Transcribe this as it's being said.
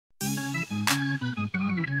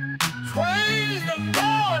Praise the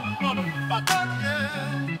Lord, motherfucker.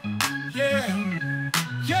 Yeah,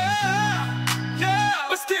 yeah, yeah.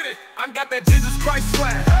 Let's get it. I got that Jesus Christ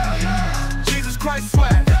swag. Hell yeah. Jesus Christ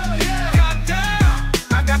swag. Hell yeah. Goddamn.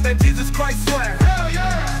 I got that Jesus Christ swag. Hell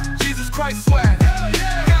yeah. Jesus Christ swag. Hell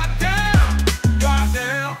yeah. Goddamn.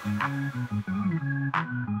 Goddamn.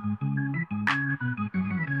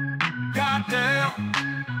 Goddamn.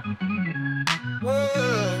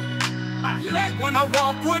 I like when I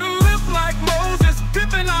walk with a limp like Moses,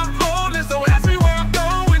 Pimpin, I'm holiness. Don't ask me where I'm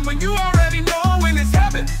going when you already know when it's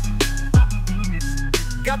heaven.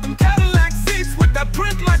 Got them Cadillac seats with that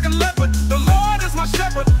print like a leopard. The Lord is my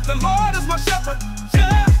shepherd, the Lord is my shepherd.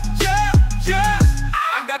 Yeah, yeah, yeah.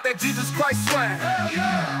 I got that Jesus Christ swag. Hell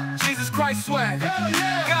yeah. Jesus Christ swag. Hell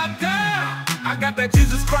yeah. Goddamn. I got that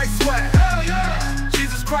Jesus Christ swag. Hell yeah.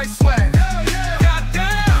 Jesus Christ swag. Hell yeah.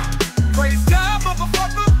 Goddamn. Praise God,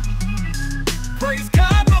 motherfucker. Praise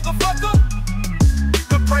God, motherfucker.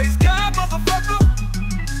 Praise God, motherfucker.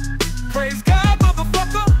 Praise God,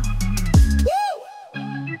 motherfucker. Woo!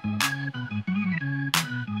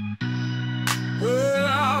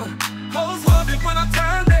 Well, hoes love it when I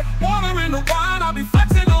turn that water into wine. I be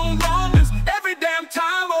flexing on Romans every damn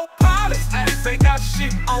time. Oh, pilots, ass ain't got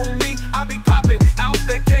shit on me. I be popping out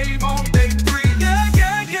that cave on day 3. Yeah,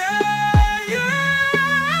 yeah, yeah, yeah.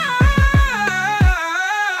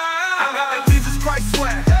 I got that Jesus Christ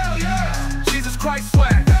swag. Hell yeah. Jesus Christ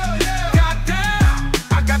swag. Hell yeah. Goddamn.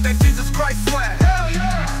 I got that Jesus Christ swag. Hell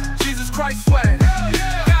yeah. Jesus Christ swag. Hell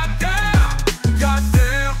yeah. Goddamn.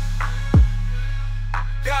 Goddamn.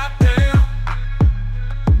 Goddamn.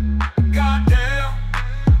 Goddamn.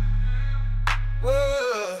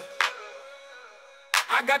 Whoa.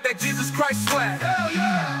 I got that Jesus Christ swag. Hell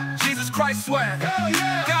yeah. Jesus Christ swag. Hell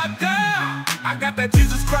yeah. Goddamn. I got that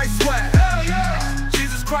Jesus Christ swag. Hell yeah.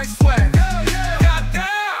 Jesus Christ swag. Hell